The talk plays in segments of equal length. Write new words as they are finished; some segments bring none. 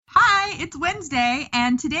Hi, it's Wednesday,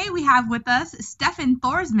 and today we have with us Stefn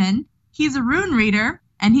Thorsmann. He's a rune reader,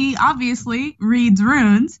 and he obviously reads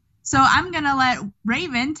runes. So I'm going to let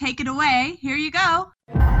Raven take it away. Here you go.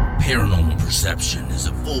 Paranormal perception is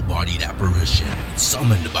a full-bodied apparition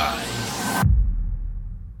summoned by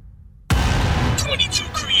 22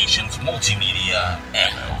 Creations Multimedia,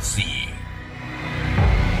 LLC.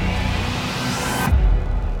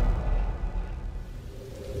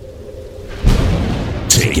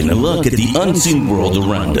 Taking a look at the unseen world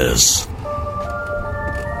around us.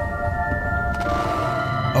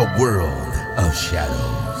 A world of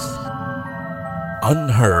shadows.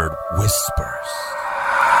 Unheard whispers.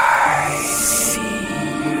 I see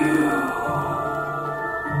you.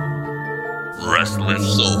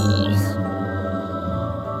 Restless souls.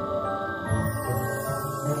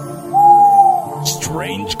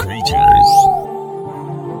 Strange creatures.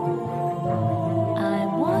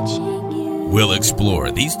 I'm watching you. We'll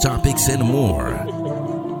explore these topics and more.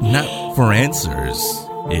 Not for answers.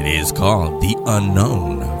 It is called the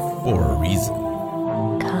unknown for a reason.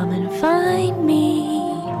 Come and find me.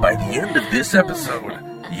 By the end of this episode,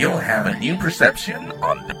 you'll have a new perception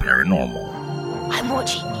on the paranormal. I'm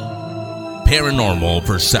watching you. Paranormal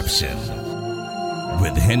Perception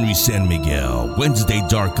with Henry San Miguel, Wednesday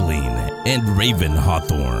Darkling, and Raven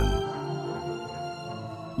Hawthorne.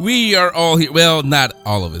 We are all here. Well, not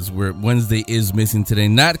all of us. Wednesday is missing today.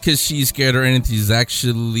 Not because she's scared or anything. She's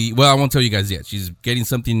actually, well, I won't tell you guys yet. She's getting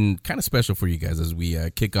something kind of special for you guys as we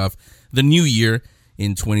kick off the new year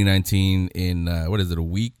in 2019 in,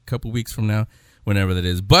 couple weeks from now, whenever that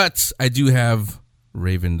is. But I do have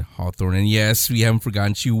Raven Hawthorne. And yes, we haven't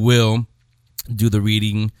forgotten. She will do the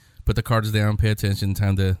reading, put the cards down, pay attention,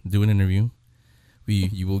 time to do an interview.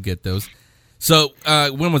 You will get those. So,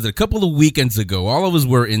 when was it? A couple of weekends ago, all of us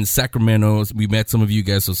were in Sacramento. We met some of you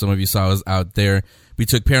guys, so some of you saw us out there. We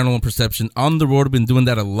took Paranormal Perception on the road. We've been doing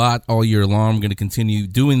that a lot all year long. I'm going to continue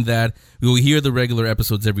doing that. We will hear the regular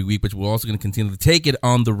episodes every week, but we're also going to continue to take it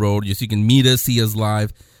on the road just so you can meet us, see us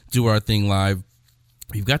live, do our thing live.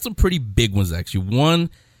 We've got some pretty big ones, actually.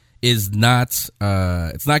 One is not,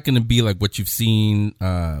 it's not going to be like what you've seen,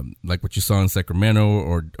 like what you saw in Sacramento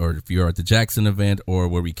or if you're at the Jackson event or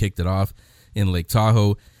where we kicked it off in Lake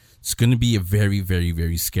Tahoe. It's going to be a very, very,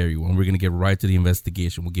 very scary one. We're going to get right to the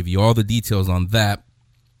investigation. We'll give you all the details on that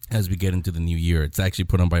as we get into the new year. It's actually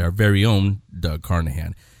put on by our very own Doug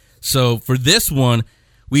Carnahan. So for this one,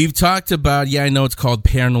 we've talked about, I know it's called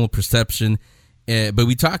Paranormal Perception, but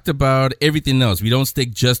we talked about everything else. We don't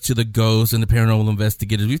stick just to the ghosts and the paranormal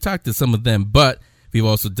investigators. We've talked to some of them, but we've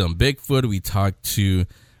also done Bigfoot. We talked to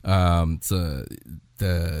the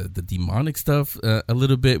demonic stuff a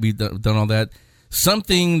little bit. We've done all that.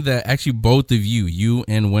 Something that actually both of you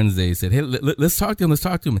and Wednesday said, hey, let's talk to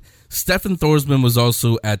him. Stefn Thorsmann was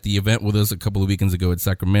also at the event with us a couple of weekends ago at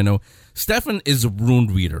Sacramento. Stefn is a rune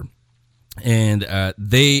reader. And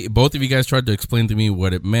both of you guys tried to explain to me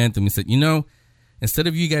what it meant. And we said, instead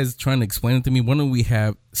of you guys trying to explain it to me, why don't we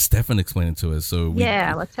have Stefn explain it to us? So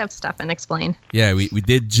let's have Stefn explain. Yeah, we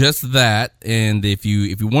did just that. And if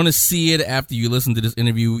you want to see it after you listen to this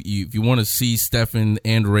interview, if you want to see Stefn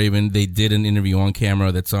and Raven, they did an interview on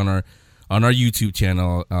camera that's on our YouTube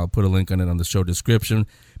channel. I'll put a link on it on the show description.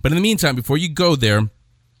 But in the meantime, before you go there,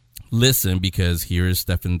 listen, because here is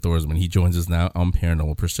Stefn Thorsmann. He joins us now on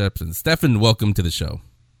Paranormal Perception. Stefn, welcome to the show.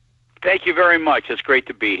 Thank you very much. It's great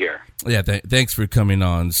to be here. Yeah, thanks for coming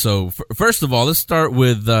on. So, first of all, let's start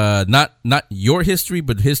with not your history,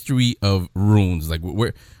 but history of runes. Like,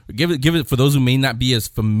 give it for those who may not be as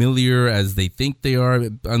familiar as they think they are.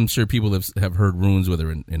 I'm sure people have heard runes, whether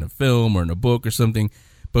in a film or in a book or something.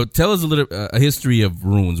 But tell us a history of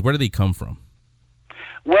runes. Where do they come from?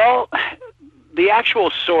 Well, the actual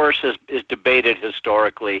source is debated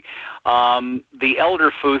historically. The Elder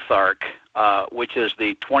Futhark, which is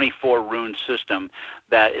the 24 rune system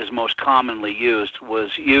that is most commonly used,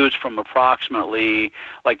 was used from approximately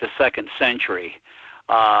like the 2nd century.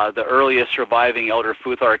 The earliest surviving Elder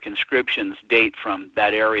Futhark inscriptions date from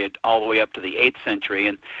that area all the way up to the 8th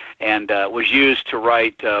century, and was used to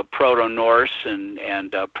write Proto-Norse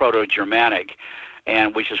and Proto-Germanic,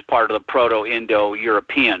 and which is part of the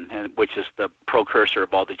Proto-Indo-European, which is the precursor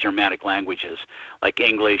of all the Germanic languages, like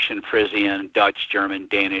English and Frisian, Dutch, German,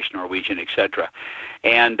 Danish, Norwegian, etc.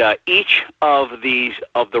 And each of the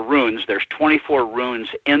runes, there's 24 runes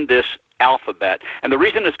in this alphabet, and the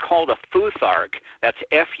reason it's called a Futhark, that's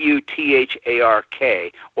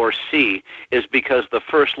Futhark or C, is because the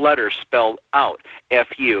first letter spelled out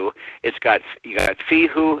Fu. You got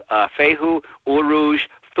Fehu, Uruj,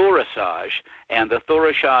 Thorisage, and the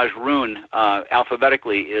Thorisage rune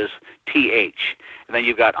alphabetically is TH. And then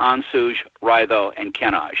you've got Ansuj, Rhytho, and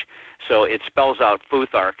Kenaj. So it spells out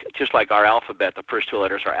Futhark, just like our alphabet. The first two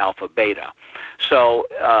letters are alpha, beta. So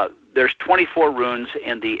there's 24 runes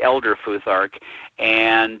in the Elder Futhark,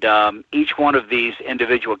 and each one of these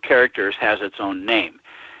individual characters has its own name.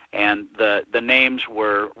 And the names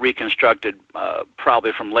were reconstructed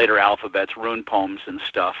probably from later alphabets, rune poems and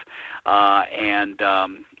stuff.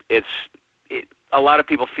 A lot of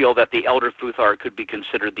people feel that the Elder Futhark could be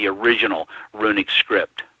considered the original runic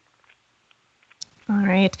script. All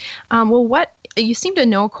right. Well, you seem to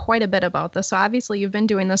know quite a bit about this. So obviously you've been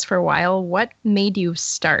doing this for a while. What made you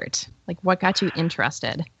start? Like, what got you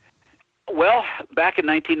interested? Well, back in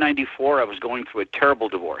 1994, I was going through a terrible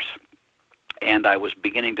divorce. And I was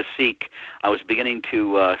beginning to think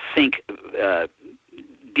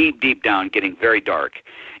deep down, getting very dark.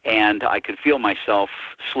 And I could feel myself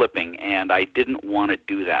slipping, and I didn't want to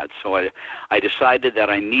do that. So I decided that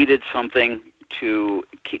I needed something to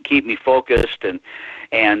keep me focused. And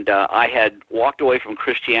I had walked away from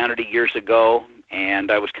Christianity years ago,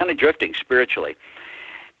 and I was kind of drifting spiritually.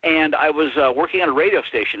 And I was working on a radio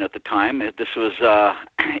station at the time. This was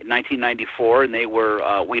 1994,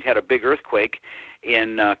 and we'd had a big earthquake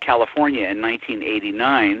in California in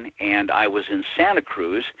 1989, and I was in Santa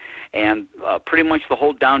Cruz, and pretty much the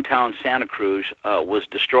whole downtown Santa Cruz was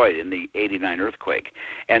destroyed in the 89 earthquake.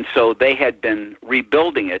 And so they had been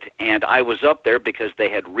rebuilding it, and I was up there because they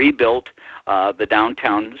had rebuilt the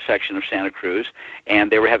downtown section of Santa Cruz,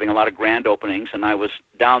 and they were having a lot of grand openings, and I was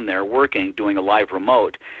down there working, doing a live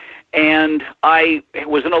remote. And I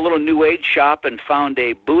was in a little New Age shop and found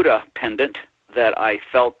a Buddha pendant that I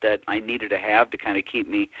felt that I needed to have to kind of keep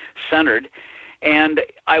me centered. And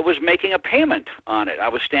I was making a payment on it. I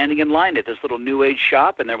was standing in line at this little New Age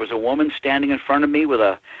shop, and there was a woman standing in front of me with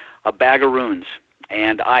a bag of runes.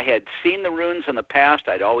 And I had seen the runes in the past.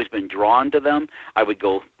 I'd always been drawn to them. I would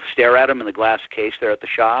go stare at them in the glass case there at the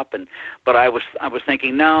shop. But I was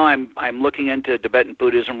thinking, no, I'm looking into Tibetan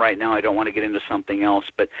Buddhism right now. I don't want to get into something else.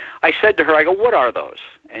 But I said to her, I go, what are those?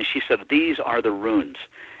 And she said, these are the runes.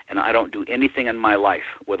 And I don't do anything in my life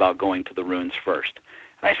without going to the runes first.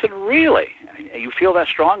 And I said, really? You feel that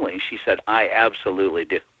strongly? And she said, I absolutely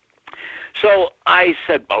do. So I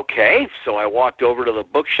said, okay. So I walked over to the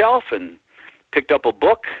bookshelf and picked up a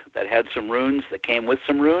book that had some runes, that came with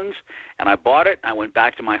some runes, and I bought it. I went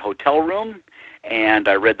back to my hotel room, and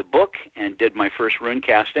I read the book and did my first rune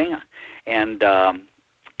casting, and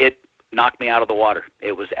it knocked me out of the water.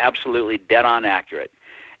 It was absolutely dead-on accurate.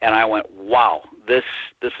 And I went, wow, this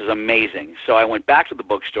is amazing. So I went back to the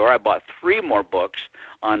bookstore. I bought 3 more books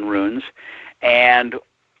on runes, and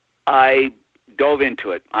I dove into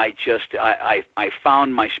it. I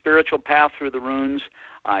found my spiritual path through the runes.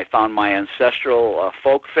 I found my ancestral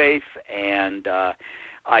folk faith, and I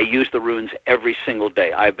use the runes every single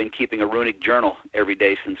day. I've been keeping a runic journal every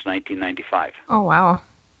day since 1995. Oh, wow.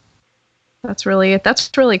 That's really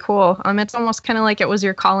cool. It's almost kind of like it was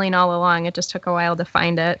your calling all along. It just took a while to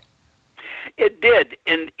find it. It did.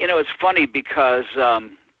 And, it's funny because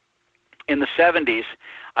in the 70s,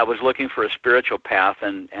 I was looking for a spiritual path,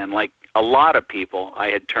 and like a lot of people, I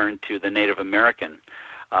had turned to the Native American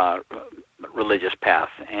religious path,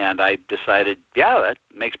 and I decided, yeah, that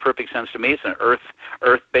makes perfect sense to me. It's an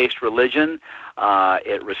earth-based religion.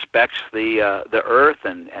 It respects the earth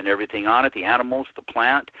and everything on it, the animals, the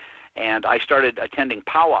plant. And I started attending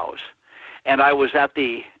powwows, and I was at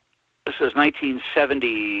this was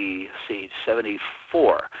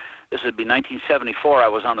 1974. This would be 1974. I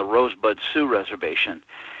was on the Rosebud Sioux Reservation,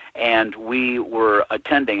 and we were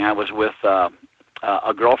attending. I was with a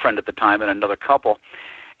girlfriend at the time and another couple,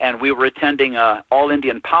 and we were attending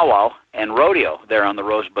all-Indian powwow and rodeo there on the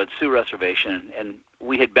Rosebud Sioux Reservation. And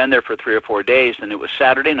we had been there for 3 or 4 days, and it was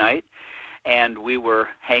Saturday night, and we were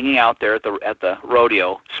hanging out there at the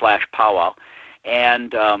rodeo/powwow.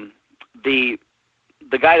 And the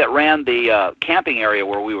guy that ran the camping area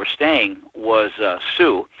where we were staying was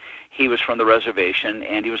Sioux. He was from the reservation,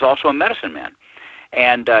 and he was also a medicine man.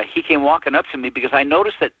 And he came walking up to me because I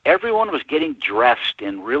noticed that everyone was getting dressed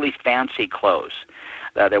in really fancy clothes.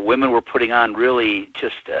 That women were putting on really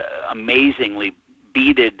just amazingly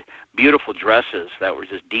beaded, beautiful dresses that were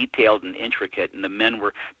just detailed and intricate, and the men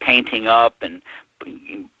were painting up and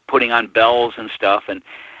putting on bells and stuff. And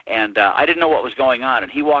I didn't know what was going on.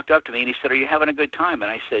 And he walked up to me and he said, "Are you having a good time?" And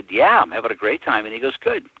I said, "Yeah, I'm having a great time." And he goes,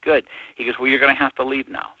 "Good, good." He goes, "Well, you're going to have to leave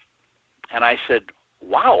now." And I said,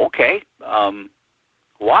 "Wow, okay.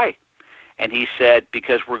 Why?" And he said,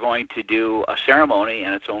 "Because we're going to do a ceremony,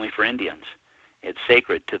 and it's only for Indians. It's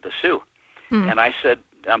sacred to the Sioux." And I said,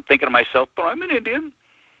 I'm thinking to myself, but I'm an Indian.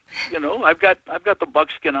 I've got the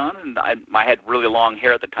buckskin on, and I had really long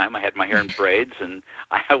hair at the time. I had my hair in braids, and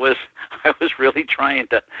I was really trying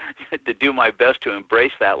to do my best to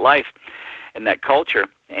embrace that life and that culture.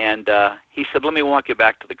 And he said, let me walk you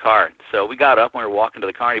back to the car. So we got up and we were walking to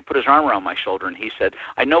the car, and he put his arm around my shoulder, and he said,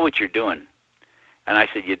 I know what you're doing. And I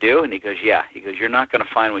said, you do? And he goes, yeah. He goes, you're not going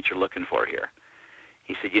to find what you're looking for here.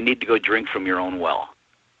 He said, you need to go drink from your own well.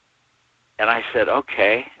 And I said,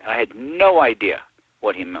 okay. I had no idea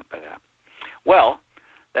what he meant by that. Well,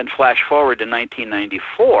 then flash forward to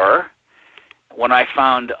 1994, when I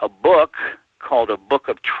found a book called A Book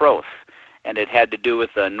of Troth, and it had to do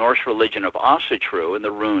with the Norse religion of Asatru and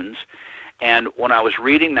the runes. And when I was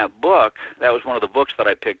reading that book, that was one of the books that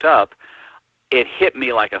I picked up, it hit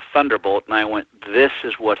me like a thunderbolt, and I went, this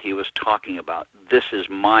is what he was talking about. This is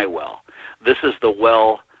my well. This is the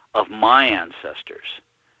well of my ancestors,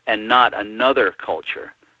 and not another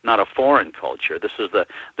culture, not a foreign culture. This is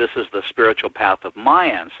the spiritual path of my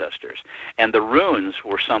ancestors. And the runes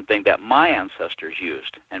were something that my ancestors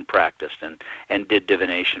used and practiced and did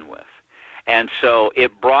divination with. And so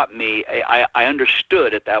it brought me, I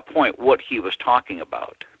understood at that point what he was talking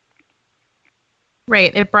about.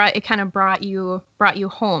 Right. It kind of brought you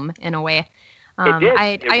home in a way. It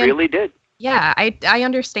did. It really did. Yeah, I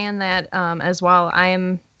understand that as well.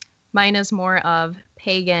 Mine is more of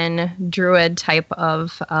pagan druid type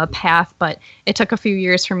of path, but it took a few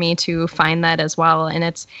years for me to find that as well. And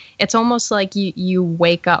it's almost like you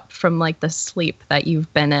wake up from like the sleep that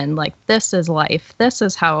you've been in. Like, this is life. This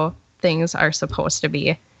is how things are supposed to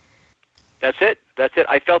be. That's it.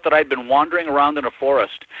 I felt that I'd been wandering around in a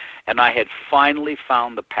forest, and I had finally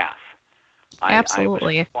found the path.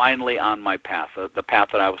 Absolutely. I was finally on my path, the path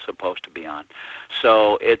that I was supposed to be on.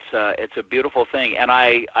 So it's a beautiful thing, and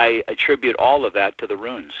I attribute all of that to the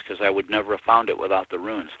runes, because I would never have found it without the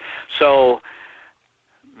runes. So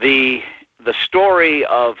the story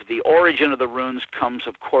of the origin of the runes comes,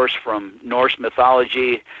 of course, from Norse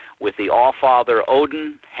mythology, with the Allfather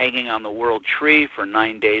Odin hanging on the world tree for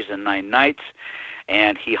 9 days and 9 nights.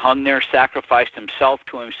 And he hung there, sacrificed himself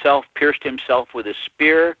to himself, pierced himself with his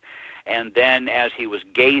spear, and then as he was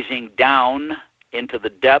gazing down into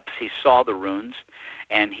the depths, he saw the runes,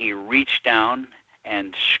 and he reached down,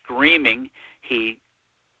 and screaming, he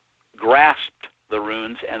grasped the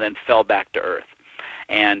runes and then fell back to earth.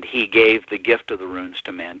 And he gave the gift of the runes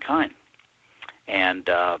to mankind. And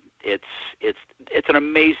it's an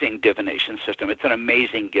amazing divination system. It's an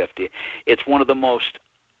amazing gift. It's one of the most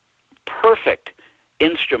perfect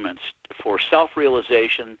instruments for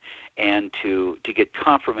self-realization and to get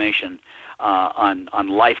confirmation on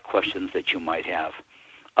life questions that you might have.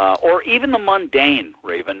 Or even the mundane,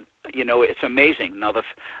 Raven. It's amazing. Now,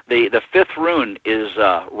 the fifth rune is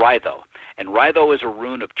Rydho, and Rydho is a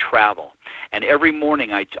rune of travel. And every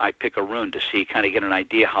morning I pick a rune to kind of get an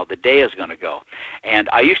idea how the day is going to go. And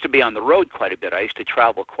I used to be on the road quite a bit. I used to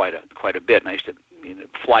travel quite a bit, and I used to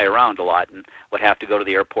fly around a lot, and would have to go to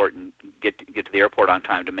the airport and get to the airport on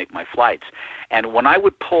time to make my flights. And when I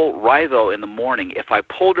would pull Rydho in the morning, if I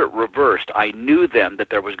pulled it reversed, I knew then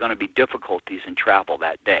that there was going to be difficulties in travel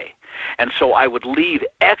that day. And so I would leave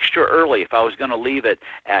extra early. If I was going to leave at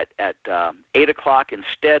 8 o'clock,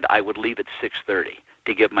 instead I would leave at 6:30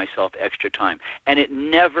 to give myself extra time. And it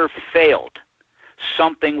never failed.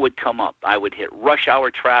 Something would come up. I would hit rush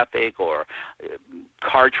hour traffic or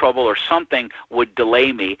car trouble, or something would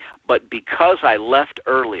delay me. But because I left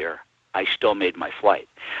earlier, I still made my flight.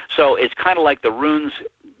 So it's kind of like the runes.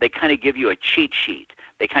 They kind of give you a cheat sheet.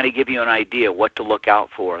 They kind of give you an idea what to look out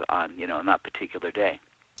for on that particular day.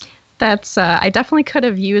 That's I definitely could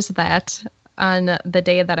have used that on the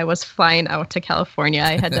day that I was flying out to California.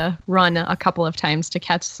 I had to run a couple of times to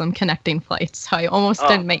catch some connecting flights, so I almost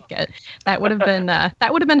didn't make it. That would have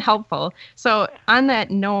been helpful. So on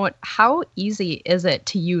that note, how easy is it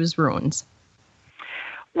to use runes?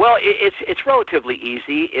 Well, it's relatively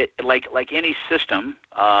easy. Like any system,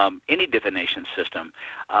 any divination system,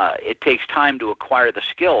 it takes time to acquire the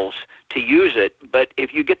skills to use it. But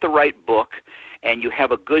if you get the right book and you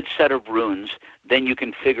have a good set of runes, then you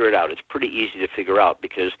can figure it out. It's pretty easy to figure out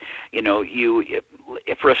because,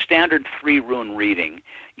 if for a standard 3-rune reading,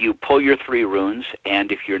 you pull your 3 runes,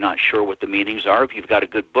 and if you're not sure what the meanings are, if you've got a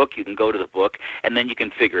good book, you can go to the book, and then you can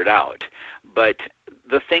figure it out. But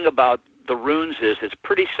the thing about the runes is it's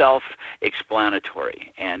pretty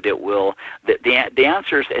self-explanatory, and it will the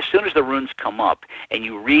answers, as soon as the runes come up and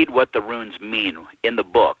you read what the runes mean in the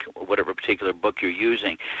book, or whatever particular book you're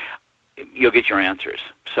using, you'll get your answers.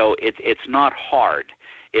 So it's not hard.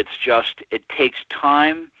 It's just it takes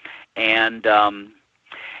time, and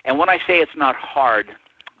And when I say it's not hard,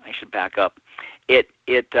 I should back up.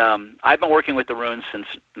 I've been working with the runes since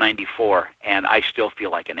 '94, and I still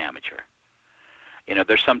feel like an amateur. You know,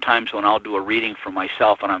 there's some times when I'll do a reading for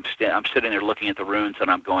myself, and I'm sitting there looking at the runes,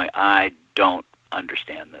 and I'm going, I don't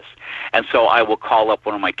understand this. And so I will call up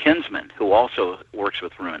one of my kinsmen who also works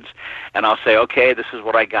with runes, and I'll say, okay, this is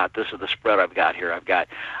what I got. This is the spread I've got here. I've got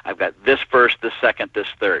this first, this second, this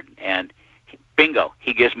third, and bingo,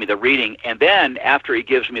 he gives me the reading. And then after he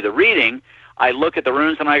gives me the reading, I look at the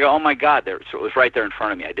runes and I go, oh my God, so it was right there in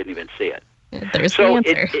front of me. I didn't even see it. There's the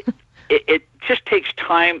answer. It just takes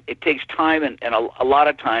time. It takes time, and a lot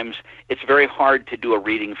of times it's very hard to do a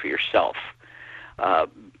reading for yourself.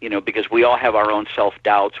 You know, because we all have our own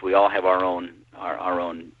self-doubts. We all have our own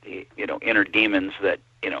inner demons that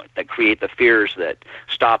create the fears that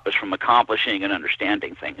stop us from accomplishing and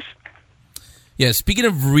understanding things. Yeah, speaking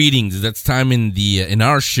of readings, that's time in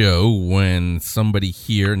our show when somebody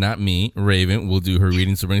here, not me, Raven, will do her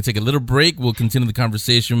reading. So we're going to take a little break. We'll continue the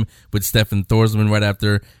conversation with Stefn Thorsmann right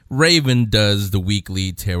after Raven does the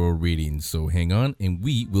weekly tarot reading. So hang on, and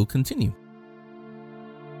we will continue.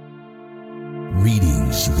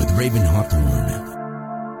 Readings with Raven Hawthorne.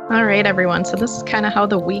 All right, everyone. So this is kind of how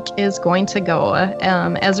the week is going to go.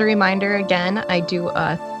 As a reminder, again, I do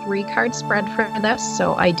a 3-card spread for this.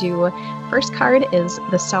 So I do, first card is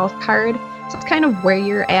the South card. So it's kind of where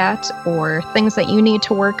you're at or things that you need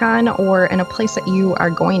to work on or in a place that you are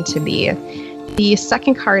going to be. The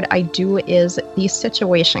second card I do is the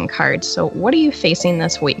Situation card. So what are you facing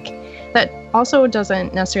this week? That also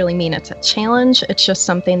doesn't necessarily mean it's a challenge. It's just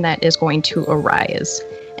something that is going to arise.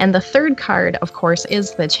 And the third card, of course,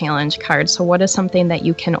 is the challenge card. So what is something that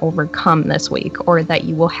you can overcome this week or that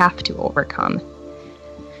you will have to overcome?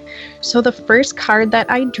 So the first card that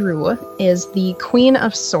I drew is the Queen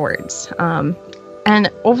of Swords. And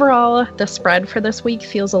overall, the spread for this week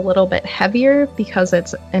feels a little bit heavier because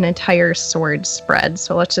it's an entire sword spread.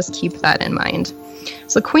 So let's just keep that in mind.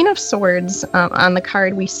 So Queen of Swords, on the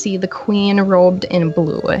card, we see the queen robed in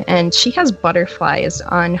blue, and she has butterflies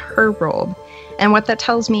on her robe. And what that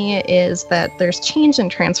tells me is that there's change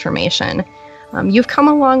and transformation. You've come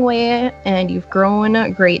a long way, and you've grown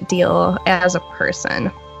a great deal as a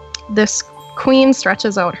person. This queen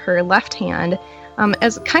stretches out her left hand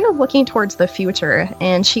as kind of looking towards the future,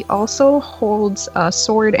 and she also holds a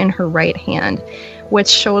sword in her right hand, which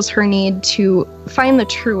shows her need to find the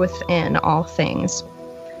truth in all things.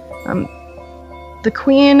 The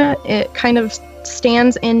queen, it kind of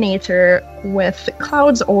stands in nature with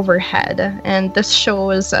clouds overhead, and this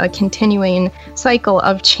shows a continuing cycle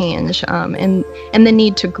of change and the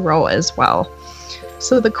need to grow as well.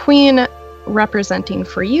 So the queen representing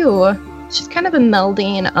for you, she's kind of a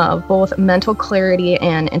melding of both mental clarity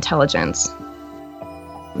and intelligence.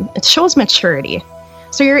 It shows maturity.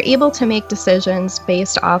 So you're able to make decisions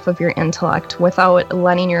based off of your intellect without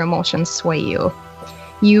letting your emotions sway you.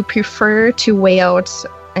 You prefer to weigh out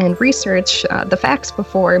and research the facts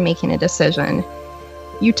before making a decision.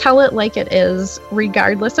 You tell it like it is,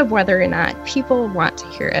 regardless of whether or not people want to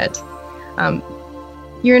hear it.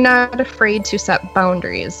 You're not afraid to set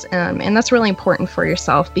boundaries, and that's really important for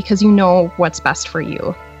yourself because you know what's best for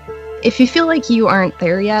you. If you feel like you aren't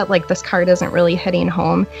there yet, like this card isn't really hitting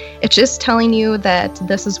home, it's just telling you that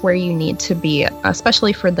this is where you need to be,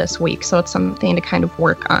 especially for this week, so it's something to kind of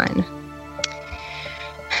work on.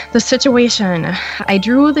 The Situation. I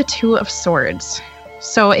drew the Two of Swords.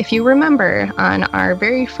 So if you remember, on our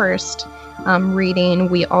very first reading,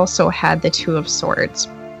 we also had the Two of Swords.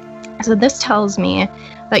 So this tells me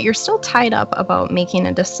that you're still tied up about making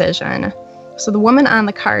a decision. So the woman on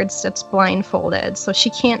the card sits blindfolded, so she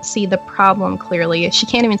can't see the problem clearly. She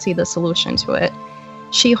can't even see the solution to it.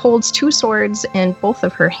 She holds 2 swords in both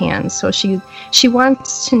of her hands, so she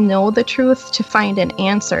wants to know the truth to find an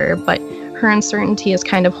answer, but her uncertainty is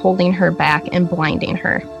kind of holding her back and blinding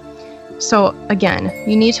her. So again,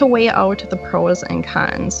 you need to weigh out the pros and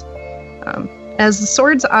cons. As the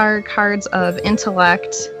swords are cards of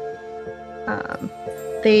intellect,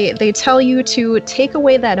 they tell you to take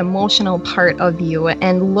away that emotional part of you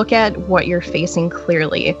and look at what you're facing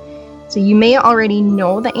clearly. So you may already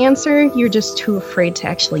know the answer, you're just too afraid to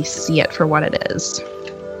actually see it for what it is.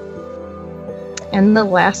 And the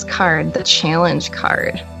last card, the Challenge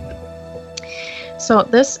card. So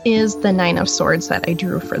this is the Nine of Swords that I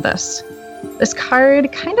drew for this. This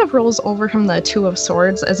card kind of rolls over from the Two of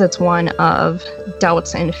Swords as it's one of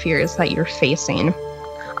doubts and fears that you're facing.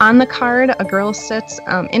 On the card, a girl sits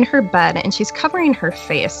in her bed and she's covering her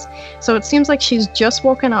face. So it seems like she's just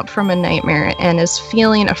woken up from a nightmare and is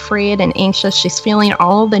feeling afraid and anxious. She's feeling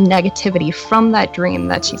all the negativity from that dream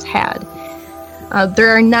that she's had. There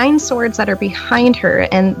are 9 swords that are behind her,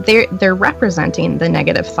 and they're representing the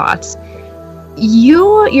negative thoughts.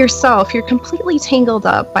 You yourself, you're completely tangled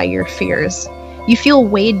up by your fears. You feel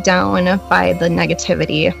weighed down by the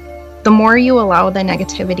negativity. The more you allow the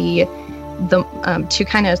negativity to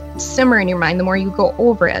kind of simmer in your mind, the more you go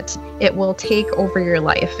over it, it will take over your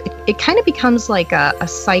life. It kind of becomes like a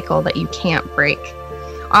cycle that you can't break.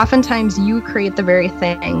 Oftentimes, you create the very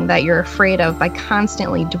thing that you're afraid of by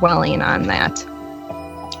constantly dwelling on that.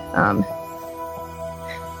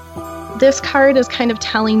 This card is kind of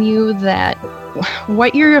telling you that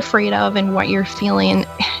what you're afraid of and what you're feeling,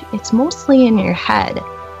 it's mostly in your head.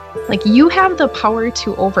 Like, you have the power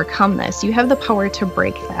to overcome this. You have the power to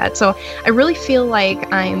break that. So I really feel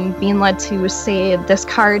like I'm being led to say this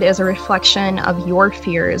card is a reflection of your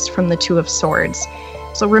fears from the Two of Swords.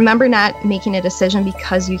 So remember not making a decision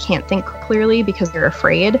because you can't think clearly because you're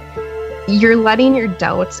afraid. You're letting your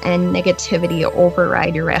doubts and negativity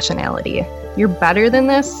override your rationality. You're better than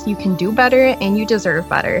this, you can do better, and you deserve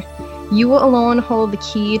better. You alone hold the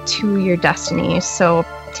key to your destiny, so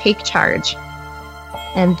take charge.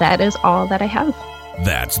 And that is all that I have.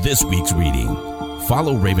 That's this week's reading.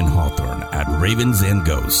 Follow Raven Hawthorne at Ravens and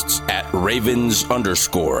Ghosts at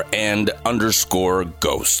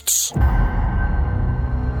Ravens_and_ghosts.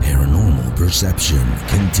 Paranormal Perception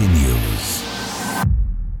continues.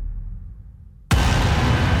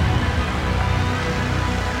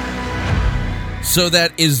 So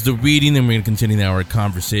that is the reading, and we're going to continue our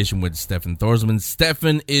conversation with Stefn Thorsmann.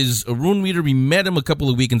 Stefn is a rune reader. We met him a couple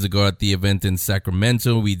of weekends ago at the event in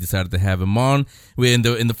Sacramento. We decided to have him on. In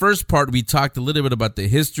the first part, we talked a little bit about the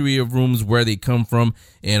history of runes, where they come from,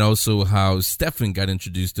 and also how Stefn got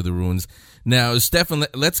introduced to the runes. Now, Stefn,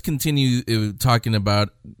 let's continue talking about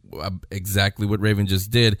exactly what Raven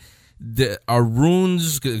just did. Are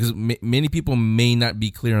runes, because many people may not be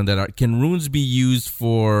clear on that, can runes be used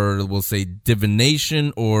for, we'll say,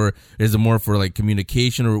 divination, or is it more for like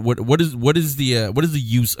communication, or what is the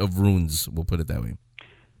use of runes? We'll put it that way.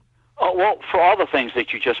 Oh, well, for all the things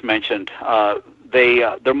that you just mentioned,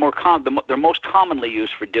 they're most commonly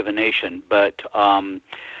used for divination, but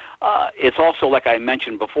it's also, like I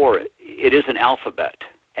mentioned before, it is an alphabet.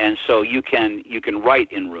 And so you can write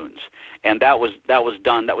in runes, and that was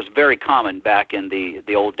very common back in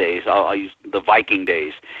the old days. I'll use the Viking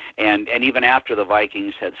days, and even after the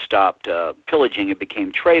Vikings had stopped pillaging and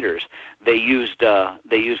became traders, they used the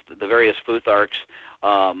various Futharks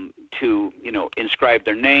to inscribe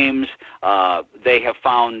their names. They have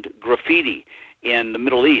found graffiti in the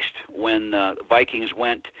Middle East when the Vikings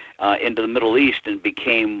went into the Middle East and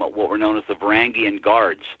became what were known as the Varangian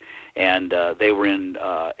Guards. And they were in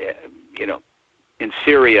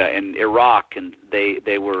Syria and Iraq, and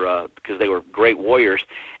they were because they were great warriors,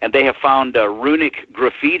 and they have found runic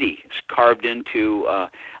graffiti carved into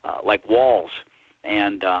like walls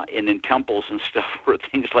and in temples and stuff, where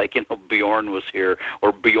things like Bjorn was here,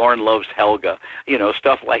 or Bjorn loves Helga,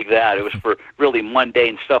 stuff like that. It was for really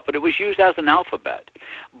mundane stuff, but it was used as an alphabet.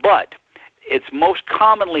 But it's most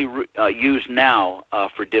commonly used now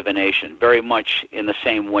for divination, very much in the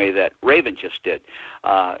same way that Raven just did.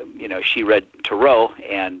 She read tarot,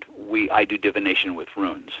 and I do divination with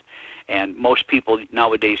runes. And most people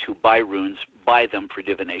nowadays who buy runes buy them for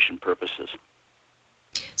divination purposes.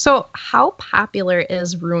 So how popular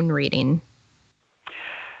is rune reading?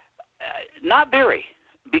 Not very,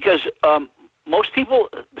 because most people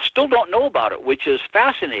still don't know about it, which is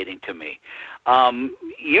fascinating to me.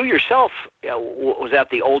 You yourself was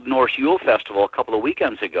at the Old Norse Yule Festival a couple of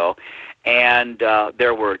weekends ago, and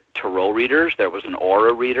there were tarot readers, there was an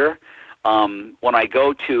aura reader. When I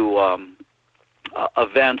go to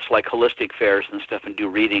events like holistic fairs and stuff and do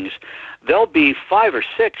readings, there'll be 5 or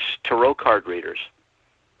 6 tarot card readers.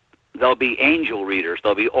 There'll be angel readers,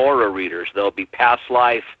 there'll be aura readers, there'll be past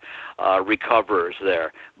life recoverers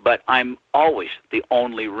there. But I'm always the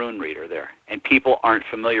only rune reader there, and people aren't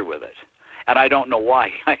familiar with it. And I don't know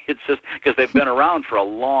why. It's just because they've been around for a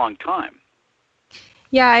long time.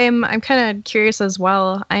 Yeah, I'm kind of curious as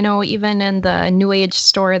well. I know even in the New Age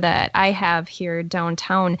store that I have here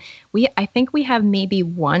downtown, I think we have maybe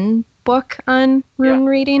one book on rune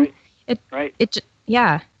reading. Right.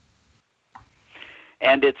 Yeah.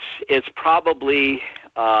 And it's probably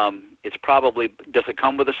does it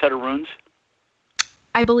come with a set of runes?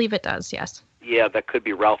 I believe it does. Yes. Yeah, that could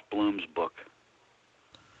be Ralph Bloom's book.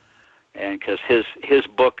 And because his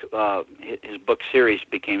book series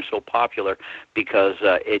became so popular because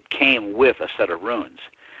it came with a set of runes,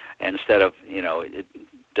 and instead of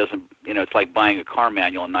doesn't, it's like buying a car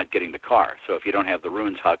manual and not getting the car. So if you don't have the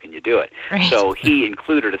runes, how can you do it? Right. So he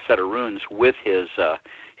included a set of runes with his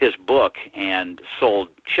book and sold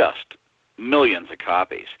just millions of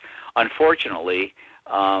copies. Unfortunately,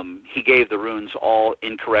 he gave the runes all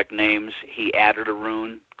incorrect names. He added a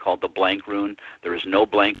rune called the blank rune. There is no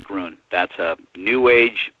blank rune. That's a New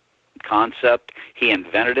Age concept. He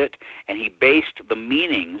invented it, and he based the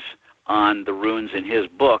meanings on the runes in his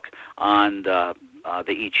book on the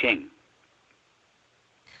I Ching.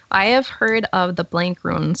 I have heard of the blank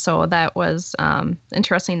rune, so that was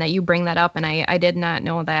interesting that you bring that up, and I did not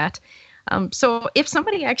know that. So if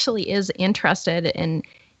somebody actually is interested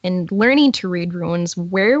in learning to read runes,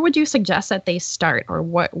 where would you suggest that they start, or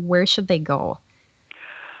where should they go?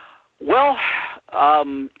 Well,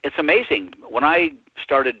 it's amazing. When I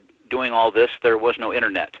started doing all this, there was no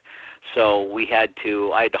internet. So I had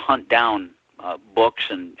to hunt down books,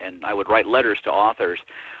 and I would write letters to authors.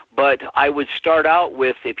 But I would start out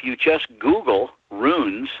with, if you just Google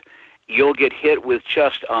runes, you'll get hit with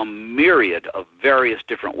just a myriad of various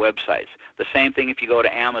different websites. The same thing if you go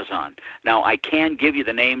to Amazon. Now, I can give you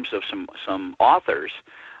the names of some authors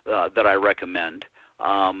that I recommend.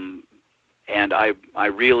 And I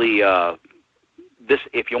really,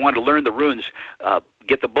 if you want to learn the runes,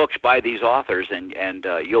 get the books by these authors, and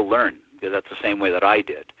you'll learn, because that's the same way that I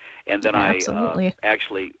did. And then I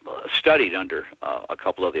actually studied under a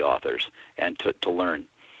couple of the authors and to learn.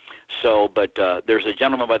 So, but there's a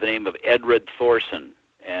gentleman by the name of Edred Thorson,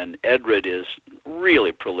 and Edred is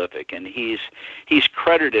really prolific, and he's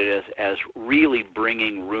credited as really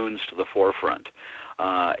bringing runes to the forefront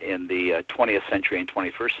in the 20th century and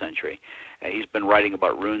 21st century. He's been writing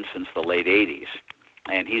about runes since the late 80s,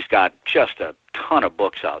 and he's got just a ton of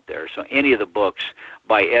books out there. So any of the books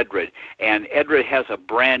by Edred, and Edred has a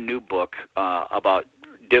brand new book about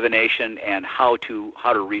divination and how to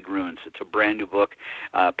read runes. It's a brand new book,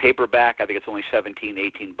 paperback. I think it's only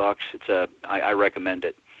 $17-18. I recommend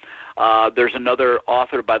it. There's another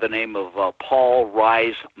author by the name of Paul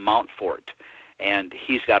Rise Mountfort, and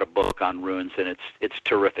he's got a book on runes, and it's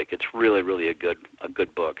terrific. It's really, really a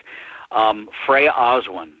good book. Freya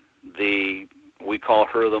Oswin, we call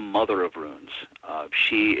her the mother of runes.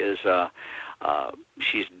 She is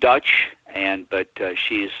she's Dutch, but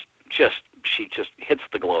she just hits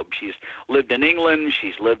the globe. She's lived in England.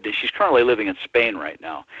 She's currently living in Spain right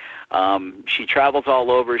now. She travels all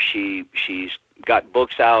over. She's got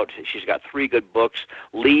books out. She's got 3 good books.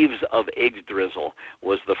 Leaves of Yggdrasil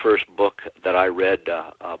was the first book that I read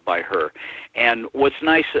by her. And what's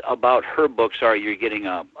nice about her books are you're getting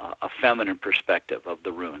a feminine perspective of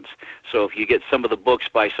the runes. So if you get some of the books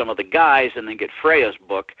by some of the guys and then get Freya's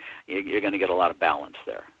book, you're going to get a lot of balance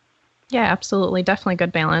there. Yeah, absolutely. Definitely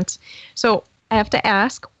good balance. So I have to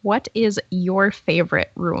ask, what is your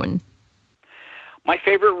favorite rune? My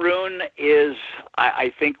favorite rune is,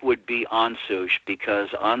 I think, would be Ansush, because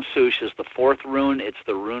Ansush is the 4th rune. It's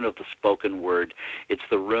the rune of the spoken word. It's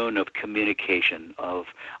the rune of communication, of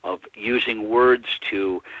using words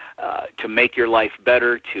to make your life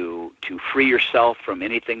better, to free yourself from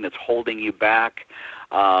anything that's holding you back.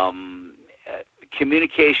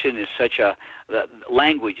 Communication is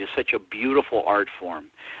language is such a beautiful art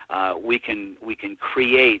form. We can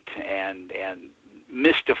create and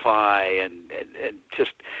mystify and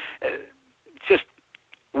just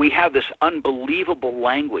we have this unbelievable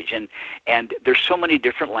language, and there's so many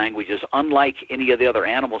different languages, unlike any of the other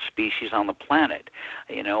animal species on the planet.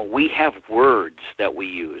 We have words that we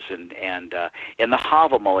use, and in the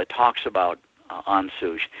Havamal it talks about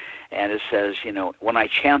Ansush, and it says, when I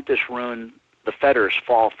chant this rune, the fetters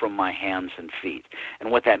fall from my hands and feet.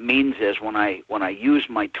 And what that means is when I use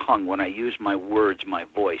my tongue, when I use my words, my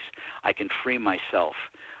voice, I can free myself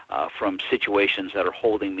from situations that are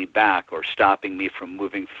holding me back or stopping me from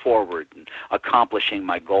moving forward and accomplishing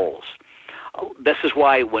my goals. This is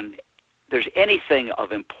why when there's anything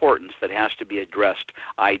of importance that has to be addressed,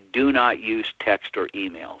 I do not use text or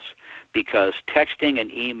emails, because texting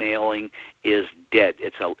and emailing is dead.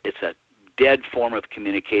 It's a dead form of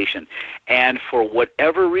communication, and for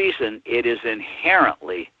whatever reason, it is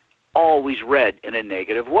inherently always read in a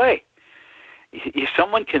negative way. If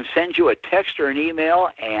someone can send you a text or an email,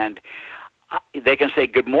 and they can say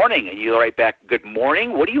good morning, and you write back, good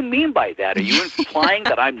morning? What do you mean by that? Are you implying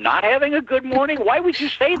that I'm not having a good morning? Why would you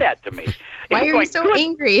say that to me? Why are you so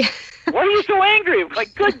angry? Why are you so angry?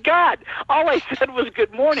 Like, good God, all I said was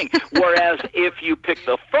good morning. Whereas if you pick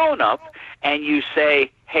the phone up and you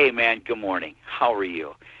say, hey, man, good morning, how are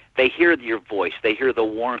you? They hear your voice. They hear the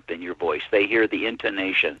warmth in your voice. They hear the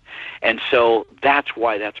intonation. And so that's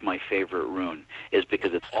why that's my favorite rune, is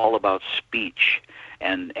because it's all about speech.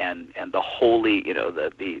 the holy,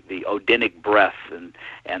 the Odinic breath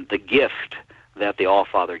and the gift that the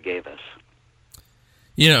All-Father gave us.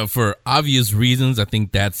 For obvious reasons, I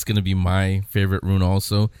think that's going to be my favorite rune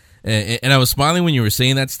also. And I was smiling when you were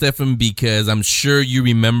saying that, Stefan, because I'm sure you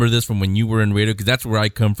remember this from when you were in radio, because that's where I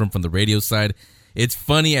come from the radio side. It's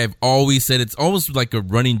funny. I've always said it's almost like a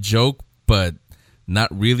running joke, but not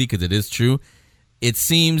really, because it is true. It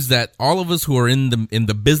seems that all of us who are in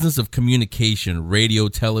the business of communication, radio,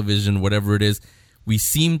 television, whatever it is, we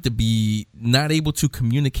seem to be not able to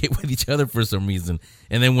communicate with each other for some reason.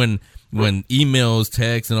 And then when emails,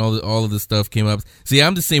 texts, and all of this stuff came up, see,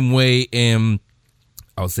 I'm the same way, and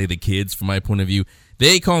I'll say the kids, from my point of view,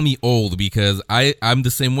 they call me old because I'm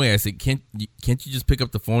the same way. I say, can't you just pick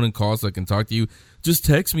up the phone and call so I can talk to you? Just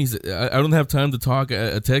text me. I don't have time to talk.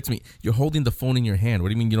 Text me. You're holding the phone in your hand. What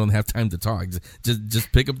do you mean you don't have time to talk?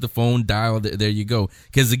 Just pick up the phone, dial. There you go.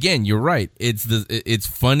 Because again, you're right. It's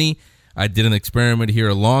funny. I did an experiment here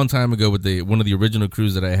a long time ago with one of the original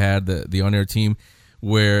crews that I had, the on-air team,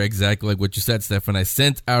 where exactly like what you said, Stefan, I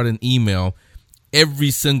sent out an email.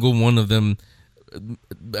 Every single one of them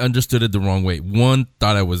understood it the wrong way. One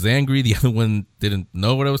thought I was angry. The other one didn't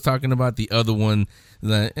know what I was talking about. The other one,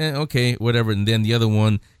 like, okay, whatever. And then the other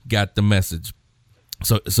one got the message.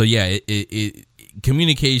 So yeah,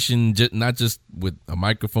 communication, not just with a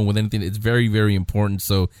microphone, with anything, it's very, very important.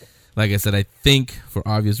 So, like I said, I think for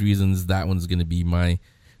obvious reasons, that one's going to be my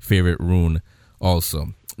favorite rune also.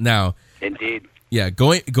 Now, indeed. Yeah,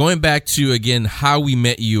 going back to, again, how we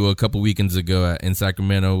met you a couple weekends ago in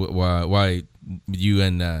Sacramento, why you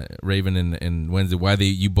and Raven and Wednesday,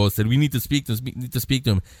 you both said we need to speak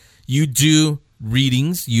to him. You do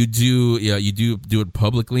readings, you do it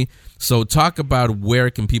publicly. So talk about where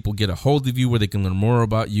can people get a hold of you, where they can learn more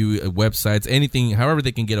about you, websites, anything, however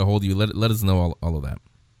they can get a hold of you. Let us know all of that.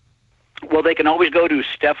 Well, they can always go to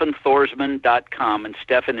StefnThorsman.com, and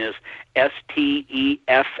Stefan is STEFN,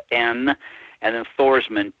 and then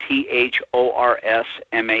Thorsman,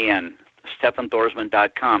 THORSMAN,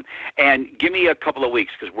 StefnThorsman.com. And give me a couple of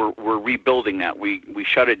weeks, because we're rebuilding that. We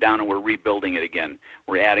shut it down and we're rebuilding it again.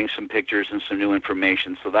 We're adding some pictures and some new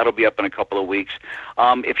information, so that'll be up in a couple of weeks.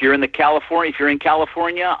 If you're in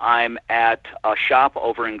California, I'm at a shop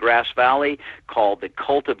over in Grass Valley called the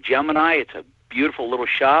Cult of Gemini. It's a beautiful little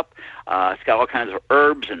shop. It's got all kinds of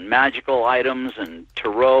herbs and magical items and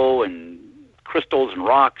tarot and crystals and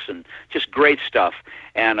rocks and just great stuff.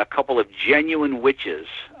 And a couple of genuine witches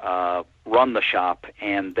run the shop,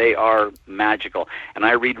 and they are magical. And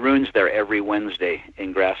I read runes there every Wednesday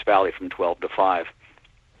in Grass Valley from 12 to 5.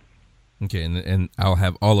 Okay, and I'll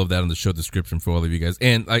have all of that in the show description for all of you guys.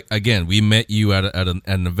 And again, we met you at an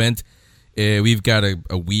event. We've got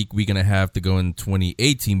a week and a half to go in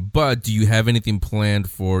 2018. But do you have anything planned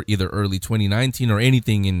for either early 2019 or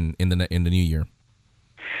anything in the new year?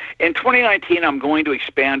 In 2019, I'm going to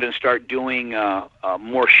expand and start doing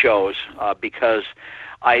more shows because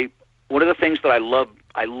one of the things that I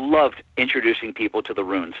loved introducing people to the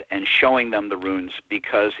runes and showing them the runes,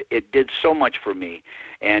 because it did so much for me,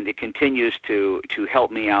 and it continues to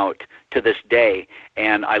help me out to this day.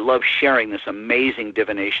 And I love sharing this amazing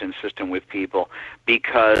divination system with people,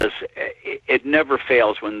 because it never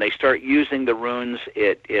fails. When they start using the runes,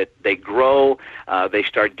 they grow. They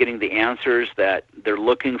start getting the answers that they're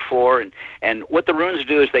looking for. And what the runes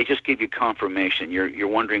do is they just give you confirmation. You're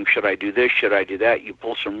wondering, should I do this? Should I do that? You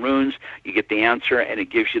pull some runes, you get the answer, and it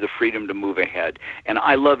gives you the freedom to move ahead. And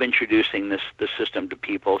I love introducing this system to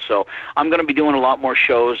people. So I'm going to be doing a lot more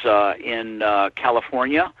shows in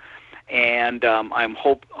California. And I'm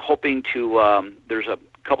hoping to, there's a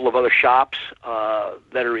couple of other shops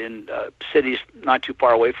that are in cities not too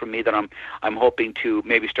far away from me that I'm hoping to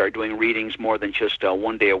maybe start doing readings more than just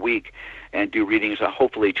one day a week, and do readings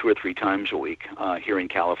hopefully 2 or 3 times a week here in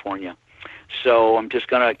California. So I'm just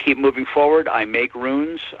going to keep moving forward. I make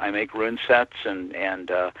runes. I make rune sets,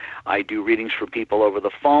 and I do readings for people over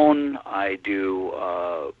the phone. I do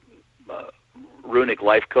runic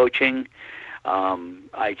life coaching.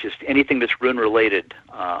 Anything that's rune related,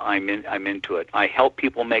 I'm into it. I help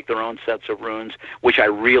people make their own sets of runes, which I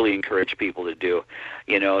really encourage people to do.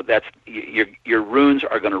 That's your runes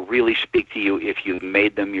are going to really speak to you if you've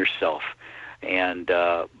made them yourself. And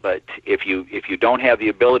but if you don't have the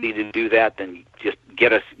ability to do that, then just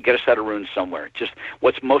get a set of runes somewhere. Just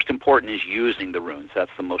what's most important is using the runes.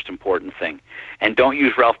 That's the most important thing. And don't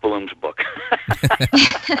use Ralph Bloom's book,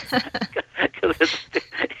 because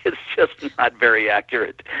it's just not very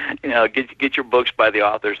accurate. Get your books by the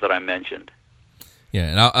authors that I mentioned. Yeah,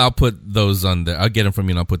 and I'll put those on I'll get them from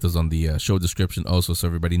you, and I'll put those on the show description also, so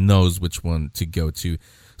everybody knows which one to go to.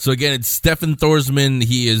 So again, it's Stefn Thorsmann.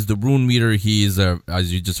 He is the rune reader. He is,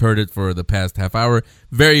 as you just heard it for the past half hour,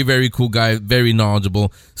 very, very cool guy, very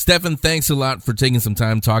knowledgeable. Stefn, thanks a lot for taking some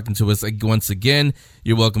time talking to us once again.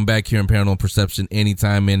 You're welcome back here in Paranormal Perception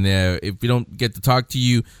anytime. And if we don't get to talk to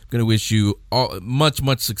you, I'm going to wish you much,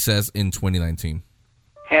 much success in 2019.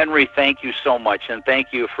 Henry, thank you so much, and thank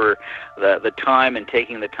you for the time and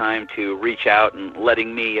taking the time to reach out and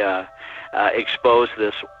letting me expose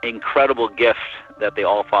this incredible gift that the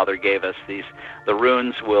All-Father gave us. The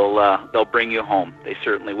runes they'll bring you home. They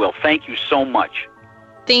certainly will. Thank you so much.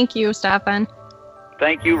 Thank you, Stefn.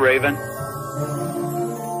 Thank you, Raven.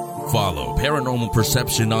 Follow Paranormal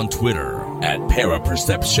Perception on Twitter at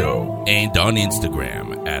ParaPerceptShow and on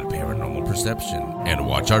Instagram at Paranormal Perception. And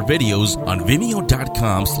watch our videos on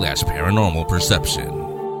Vimeo.com/Paranormal Perception.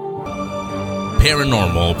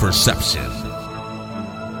 Paranormal Perception.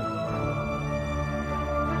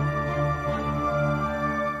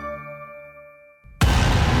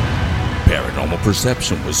 Paranormal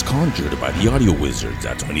Perception was conjured by the Audio Wizards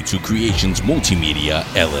at 22 Creations Multimedia,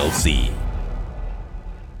 LLC.